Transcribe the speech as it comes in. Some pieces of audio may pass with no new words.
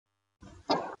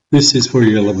This is for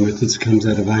your level methods. It comes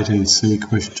out of 18C,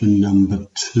 question number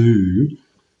 2.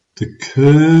 The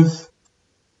curve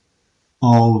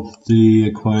of the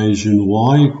equation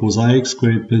y equals ax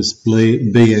squared plus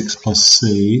bx plus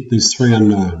c, there's three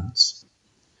unknowns.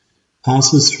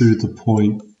 Passes through the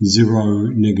point 0,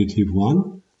 negative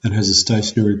 1, and has a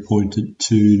stationary point at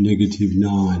 2, negative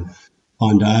 9.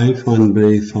 Find A, find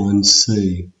B, find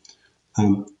C.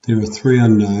 There are three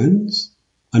unknowns.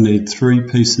 I need three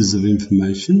pieces of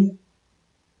information,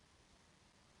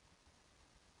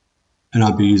 and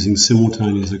I'll be using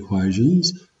simultaneous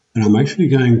equations, and I'm actually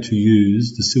going to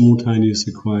use the simultaneous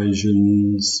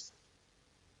equations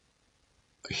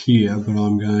here, but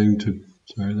I'm going to,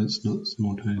 sorry, that's not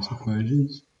simultaneous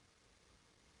equations.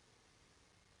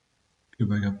 Go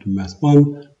back up to math 1, I'm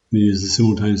going to use the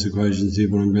simultaneous equations here,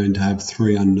 but I'm going to have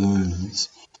three unknowns.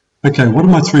 Okay, what are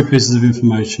my three pieces of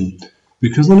information?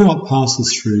 Because I know it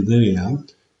passes through there,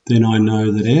 then I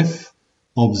know that f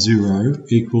of 0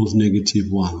 equals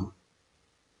negative 1.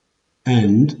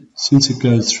 And since it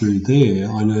goes through there,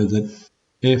 I know that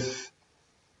f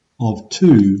of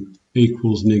 2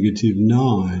 equals negative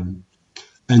 9.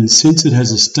 And since it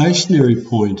has a stationary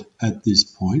point at this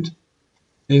point,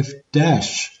 f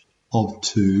dash of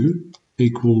 2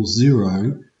 equals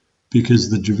 0,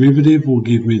 because the derivative will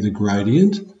give me the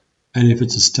gradient. And if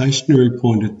it's a stationary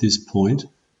point at this point,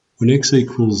 when x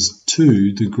equals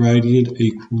 2, the gradient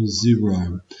equals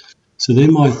 0. So they're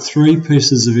my three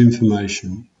pieces of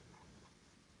information.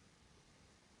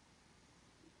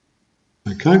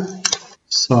 Okay,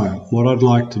 so what I'd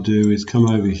like to do is come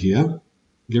over here,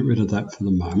 get rid of that for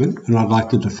the moment, and I'd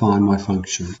like to define my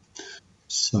function.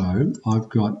 So I've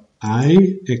got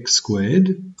ax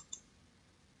squared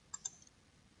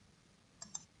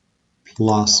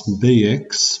plus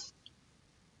bx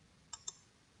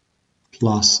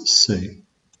plus c.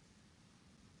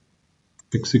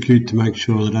 Execute to make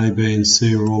sure that a, b and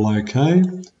c are all okay,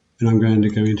 and I'm going to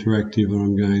go interactive and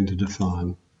I'm going to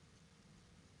define.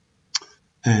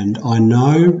 And I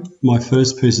know my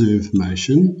first piece of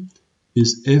information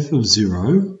is f of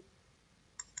 0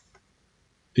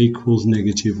 equals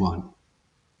negative 1.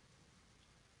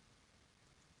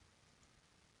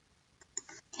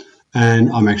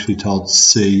 And I'm actually told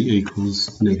c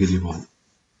equals negative 1.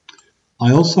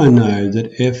 I also know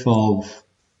that f of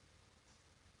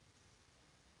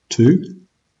 2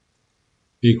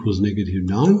 equals negative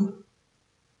 9.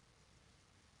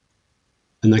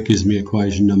 And that gives me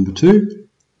equation number 2.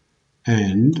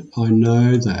 And I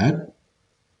know that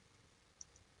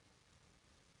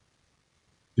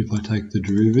if I take the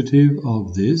derivative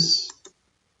of this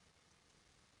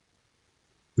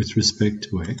with respect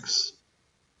to x,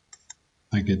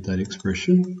 I get that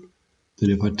expression. Then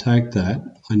if I take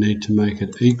that, I need to make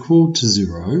it equal to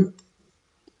 0,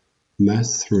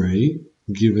 math 3,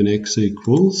 given x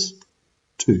equals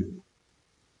 2.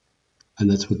 And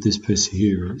that's what this piece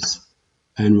here is.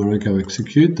 And when I go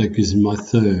execute, that gives me my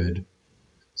third.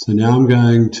 So now I'm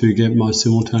going to get my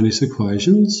simultaneous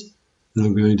equations, and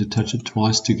I'm going to touch it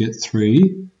twice to get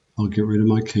 3. I'll get rid of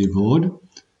my keyboard.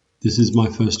 This is my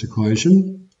first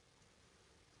equation.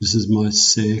 This is my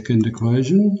second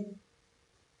equation.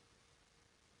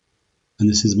 And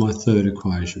this is my third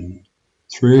equation.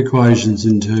 Three equations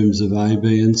in terms of A,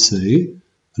 B and C,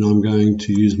 and I'm going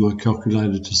to use my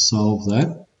calculator to solve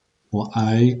that for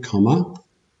A,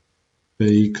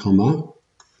 B,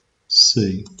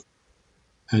 C.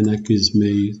 And that gives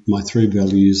me my three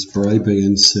values for A, B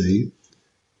and C,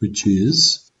 which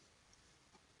is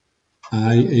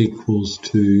A equals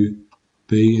 2,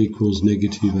 B equals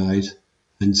negative 8,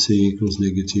 and C equals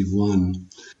negative 1.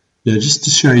 Now just to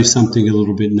show you something a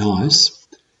little bit nice,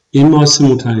 in my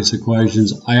simultaneous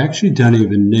equations I actually don't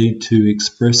even need to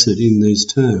express it in these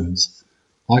terms.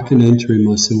 I can enter in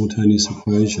my simultaneous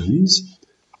equations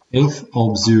f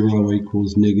of 0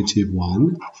 equals negative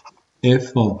 1,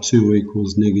 f of 2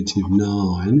 equals negative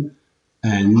 9,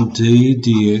 and d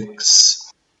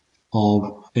dx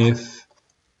of f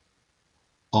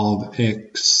of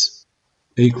x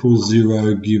equals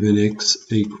 0 given x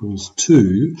equals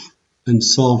 2, and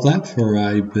solve that for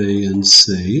A, B and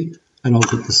C, and I'll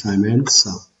get the same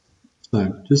answer.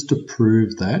 So just to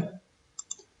prove that,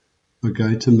 I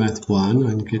go to math 1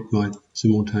 and get my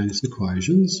simultaneous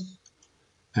equations,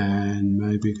 and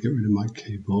maybe get rid of my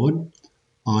keyboard.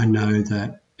 I know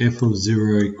that f of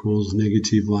 0 equals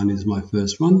negative 1 is my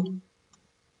first one.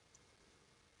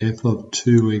 F of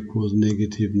 2 equals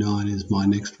negative 9 is my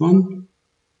next one.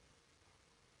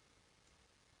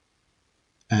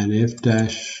 And f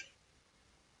dash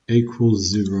equals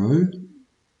 0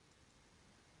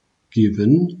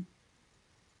 given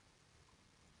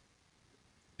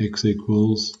x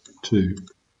equals 2.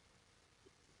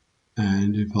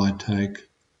 And if I take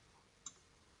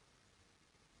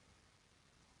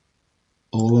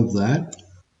all of that,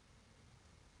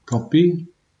 copy,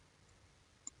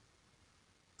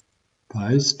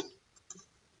 paste,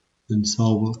 and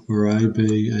solve it for A,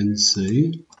 B, and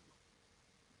C,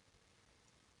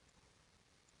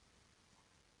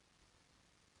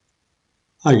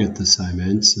 I get the same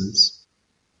answers.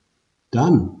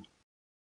 Done.